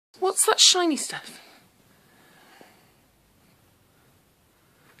What's that shiny stuff?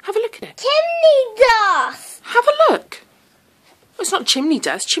 Have a look at it. Chimney dust! Have a look. Oh, it's not chimney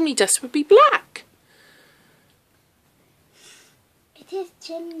dust. Chimney dust would be black. It is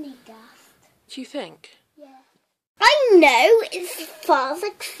chimney dust. Do you think? Yeah. I know, it's Father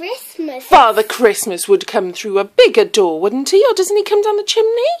Christmas. Father Christmas would come through a bigger door, wouldn't he? Or doesn't he come down the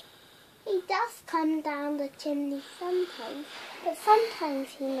chimney? He does come down the chimney sometimes, but sometimes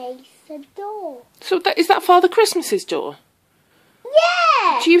he makes a door. So is that Father Christmas's door?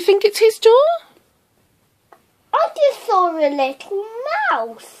 Yeah! Do you think it's his door? I just saw a little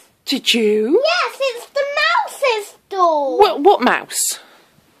mouse. Did you? Yes, it's the mouse's door. What mouse?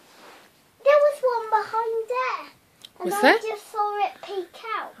 There was one behind there. And Was I there? just saw it peek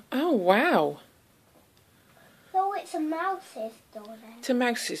out. Oh, wow. So it's a mouse's door then. It's a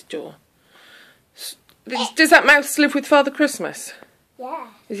mouse's door. Does that mouse live with Father Christmas? Yeah.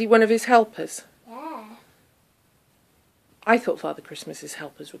 Is he one of his helpers? Yeah. I thought Father Christmas's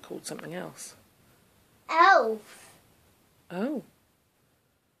helpers were called something else. Elf. Oh.